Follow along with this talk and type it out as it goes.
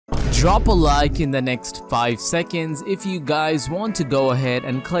drop a like in the next 5 seconds if you guys want to go ahead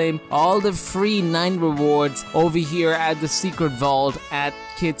and claim all the free 9 rewards over here at the secret vault at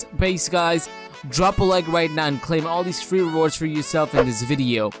Kit's base, guys. Drop a like right now and claim all these free rewards for yourself in this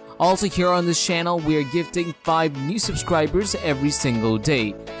video. Also, here on this channel, we are gifting 5 new subscribers every single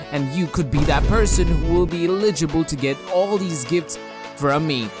day, and you could be that person who will be eligible to get all these gifts from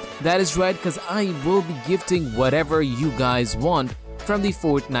me. That is right, because I will be gifting whatever you guys want from the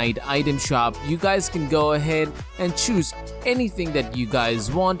Fortnite item shop. You guys can go ahead and choose anything that you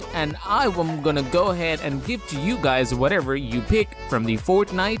guys want, and I am gonna go ahead and give to you guys whatever you pick from the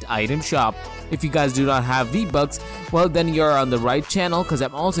Fortnite item shop. If you guys do not have V-Bucks, well then you're on the right channel, because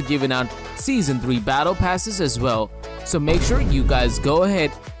I'm also giving out Season 3 Battle Passes as well. So make sure you guys go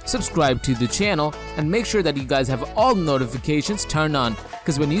ahead, subscribe to the channel, and make sure that you guys have all notifications turned on,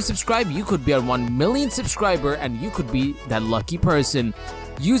 because when you subscribe, you could be our 1 million subscriber and you could be that lucky person.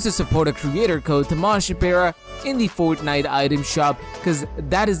 Use the supporter creator code TamashAPera in the Fortnite item shop, because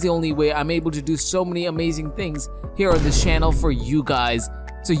that is the only way I'm able to do so many amazing things here on this channel for you guys.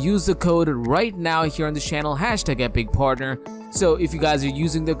 So use the code right now here on the channel, #EpicPartner. So if you guys are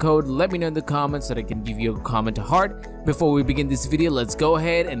using the code, let me know in the comments so that I can give you a comment to heart. Before we begin this video, let's go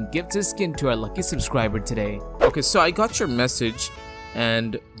ahead and gift a skin to our lucky subscriber today. Okay, so I got your message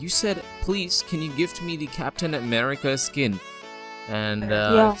and you said, please, can you gift me the Captain America skin? And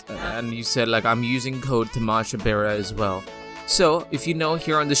and you said, like, I'm using code TamashAPera as well. So if you know,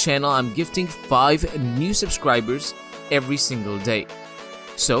 here on the channel, I'm gifting 5 new subscribers every single day.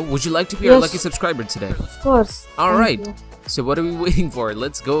 So, would you like to be our lucky subscriber today? Of course. Alright, so what are we waiting for?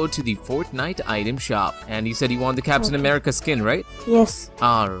 Let's go to the Fortnite item shop. And you said you want the Captain America skin, right? Yes.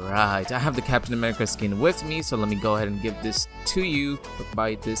 Alright, I have the Captain America skin with me, so let me go ahead and give this to you.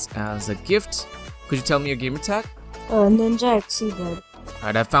 Buy this as a gift. Could you tell me your gamer tag? Ninja XZ.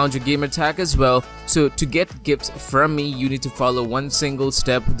 Alright, I found your gamer tag as well. So, to get gifts from me, you need to follow one single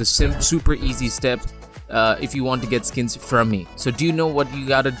step, the super easy step. If you want to get skins from me. So do you know what you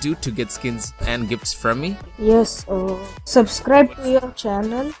gotta do to get skins and gifts from me? Yes, subscribe to your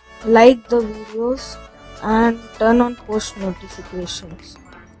channel, like the videos, and turn on post notifications.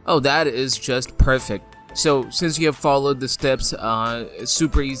 Oh, that is just perfect. So since you have followed the steps,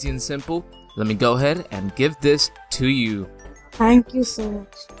 super easy and simple, let me go ahead and give this to you. Thank you so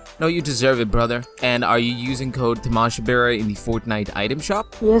much. No, you deserve it, brother. And are you using code TamashAPera in the Fortnite item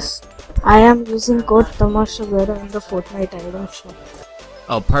shop? Yes, I am using code TamashAPera in the Fortnite item shop.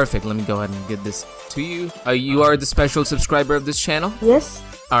 Oh, perfect. Let me go ahead and give this to you. You are the special subscriber of this channel? Yes.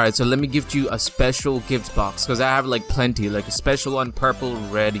 Alright, so let me gift you a special gift box, because I have like plenty, like a special one, purple,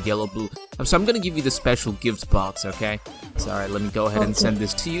 red, yellow, blue. So I'm gonna give you the special gift box, okay? So alright, let me go ahead and send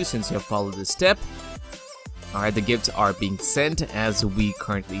this to you since you have followed this step. Alright, the gifts are being sent as we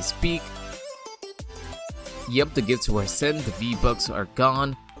currently speak. Yep, the gifts were sent, the V-Bucks are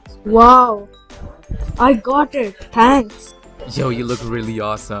gone. Wow, I got it, thanks. Yo, you look really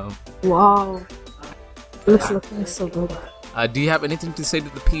awesome. Wow, it's looking so good. Do you have anything to say to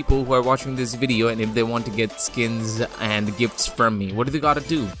the people who are watching this video, and if they want to get skins and gifts from me, what do they gotta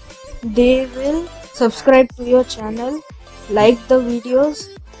do? They will subscribe to your channel, like the videos,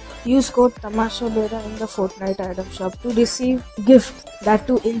 use code TamashAPera in the Fortnite item shop to receive gift, that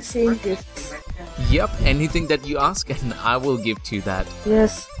too insane gifts. Yep, anything that you ask and I will give to you that.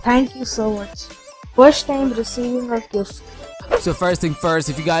 Yes, thank you so much. First time receiving a gift. So first thing first,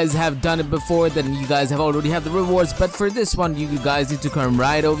 if you guys have done it before, then you guys have already have the rewards, but for this one, you guys need to come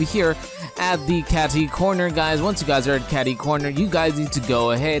right over here at the Catty corner, guys. Once you guys are at Catty corner, you guys need to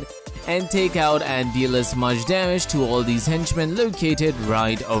go ahead and take out and deal as much damage to all these henchmen located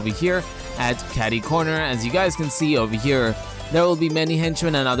right over here at Catty corner. As you guys can see over here, there will be many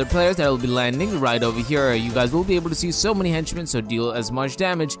henchmen and other players that will be landing right over here. You guys will be able to see so many henchmen, so deal as much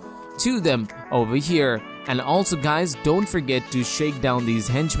damage to them over here. And also, guys, don't forget to shake down these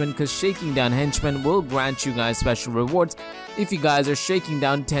henchmen, because shaking down henchmen will grant you guys special rewards if you guys are shaking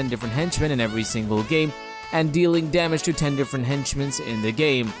down 10 different henchmen in every single game and dealing damage to 10 different henchmen in the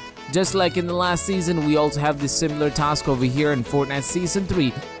game. Just like in the last season, we also have this similar task over here in Fortnite Season 3,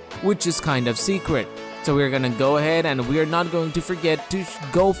 which is kind of secret. So we're gonna go ahead and we're not going to forget to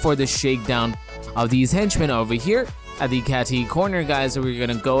go for the shakedown of these henchmen over here at the Catty corner, guys. So we're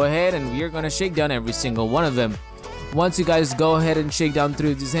gonna go ahead and we're gonna shake down every single one of them. Once you guys go ahead and shake down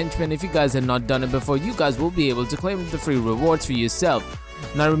through these henchmen, if you guys have not done it before, you guys will be able to claim the free rewards for yourself.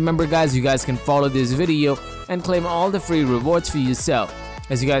 Now remember, guys, you guys can follow this video and claim all the free rewards for yourself.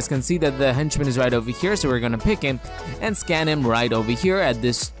 As you guys can see that the henchman is right over here, so we're gonna pick him and scan him right over here at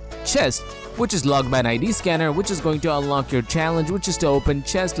this chest which is logged by an ID scanner, which is going to unlock your challenge, which is to open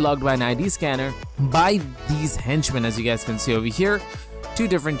chest logged by an ID scanner by these henchmen. As you guys can see over here, 2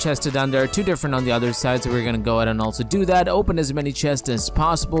 different chests are down there, 2 different on the other side, so we're gonna go ahead and also do that. Open as many chests as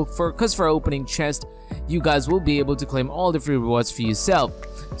possible, because for opening chest, you guys will be able to claim all the free rewards for yourself.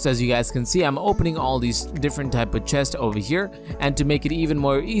 So as you guys can see, I'm opening all these different type of chests over here, and to make it even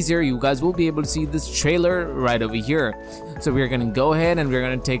more easier, you guys will be able to see this trailer right over here. So we're gonna go ahead and we're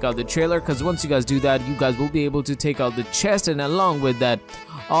gonna take out the trailer, because once you guys do that, you guys will be able to take out the chest, and along with that,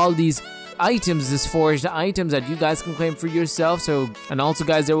 all these items, this forged items that you guys can claim for yourself. So, and also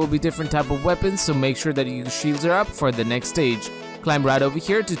guys, there will be different type of weapons, so make sure that your shields are up for the next stage. Climb right over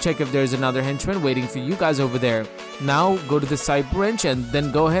here to check if there's another henchman waiting for you guys over there. Now go to the side branch and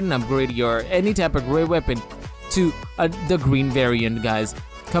then go ahead and upgrade your any type of gray weapon to the green variant, guys.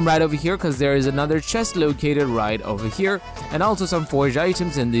 Come right over here, because there is another chest located right over here, and also some forged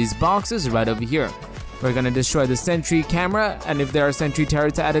items in these boxes right over here. We're gonna destroy the sentry camera, and if there are sentry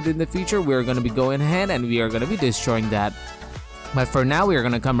turrets added in the future, we're gonna be going ahead and we are gonna be destroying that. But for now, we are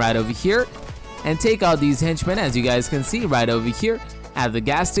gonna come right over here and take out these henchmen, as you guys can see right over here at the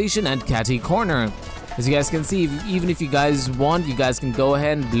gas station at Catty Corner. As you guys can see, even if you guys want, you guys can go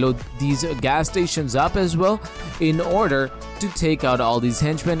ahead and blow these gas stations up as well in order to take out all these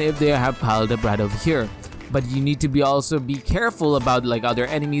henchmen if they have piled up right over here. But you need to be careful about like other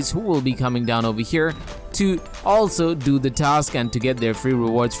enemies who will be coming down over here to also do the task and to get their free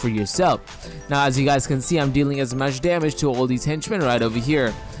rewards for yourself. Now as you guys can see, I'm dealing as much damage to all these henchmen right over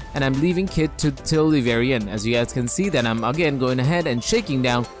here, and I'm leaving Kit till the very end. As you guys can see, that I'm again going ahead and shaking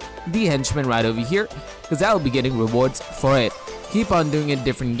down the henchmen right over here, because I'll be getting rewards for it. Keep on doing it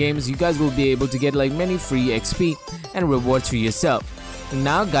different games, you guys will be able to get like many free XP and rewards for yourself.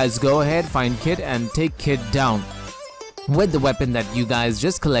 Now guys, go ahead, find Kit and take Kit down with the weapon that you guys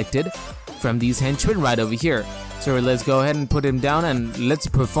just collected from these henchmen right over here. So let's go ahead and put him down and let's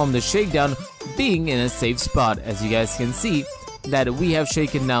perform the shakedown being in a safe spot. As you guys can see that we have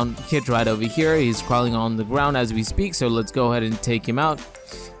shaken down Kit right over here. He's crawling on the ground as we speak, so let's go ahead and take him out.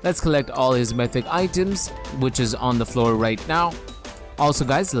 Let's collect all his mythic items, which is on the floor right now. Also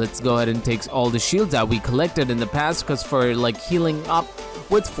guys, let's go ahead and take all the shields that we collected in the past, because for like healing up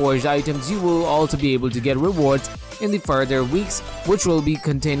with forged items, you will also be able to get rewards in the further weeks, which will be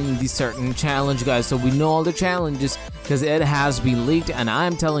containing the certain challenge, guys. So we know all the challenges because it has been leaked, and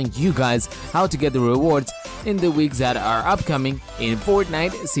I'm telling you guys how to get the rewards in the weeks that are upcoming in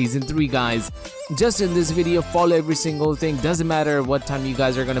Fortnite Season 3, guys. Just in this video, follow every single thing. Doesn't matter what time you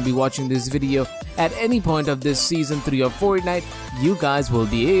guys are going to be watching this video. At any point of this Season 3 of Fortnite, you guys will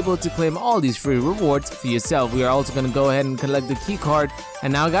be able to claim all these free rewards for yourself. We are also going to go ahead and collect the key card.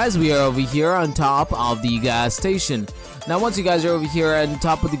 And now guys, we are over here on top of the gas station. Now once you guys are over here on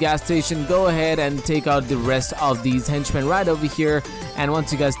top of the gas station, go ahead and take out the rest of these henchmen right over here. And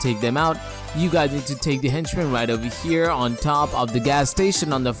once you guys take them out, you guys need to take the henchmen right over here on top of the gas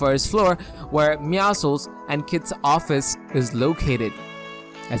station on the first floor, where Meowscles and Kit's office is located.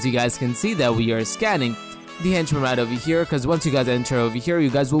 As you guys can see that we are scanning the henchmen right over here, because once you guys enter over here, you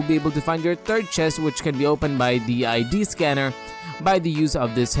guys will be able to find your third chest, which can be opened by the ID scanner by the use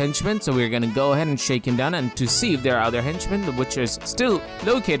of this henchman. So we're gonna go ahead and shake him down and to see if there are other henchmen, which is still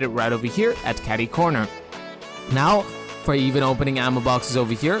located right over here at Catty Corner. Now for even opening ammo boxes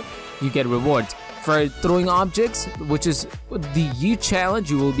over here, you get rewards. For throwing objects, which is the U challenge,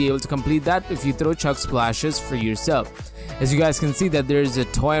 you will be able to complete that if you throw Chuck Splashes for yourself. As you guys can see that there is a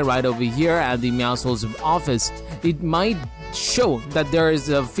toy right over here at the Meowscles office. It might show that there is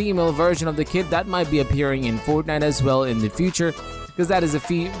a female version of the kid that might be appearing in Fortnite as well in the future, because that is a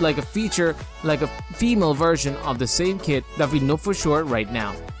feature like a female version of the same kid that we know for sure right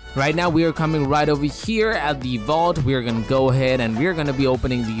now. Right now we are coming right over here at the vault. We're gonna go ahead and we're gonna be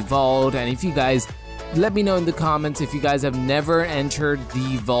opening the vault, and if you guys let me know in the comments if you guys have never entered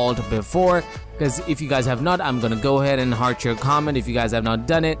the vault before, because if you guys have not, I'm gonna go ahead and heart your comment if you guys have not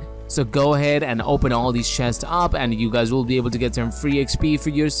done it. So go ahead and open all these chests up, and you guys will be able to get some free XP for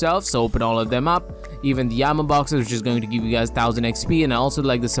yourself. So open all of them up, even the ammo boxes, which is going to give you guys 1000 XP, and also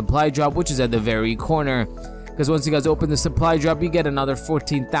like the supply drop, which is at the very corner. Because once you guys open the supply drop, you get another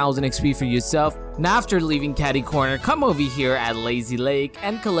 14,000 XP for yourself. Now after leaving Catty Corner, come over here at Lazy Lake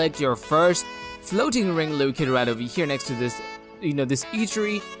and collect your first floating ring located right over here next to this, this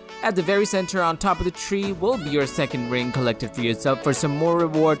eatery. At the very center on top of the tree will be your second ring collected for yourself for some more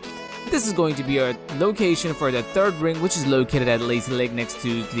reward. This is going to be your location for the third ring, which is located at Lazy Lake next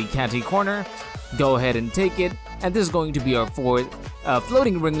to the Catty Corner. Go ahead and take it. And this is going to be our fourth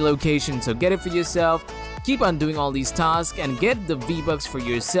floating ring location, so get it for yourself. Keep on doing all these tasks and get the V-Bucks for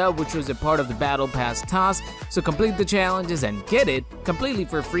yourself, which was a part of the Battle Pass task. So complete the challenges and get it completely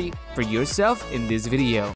for free for yourself in this video.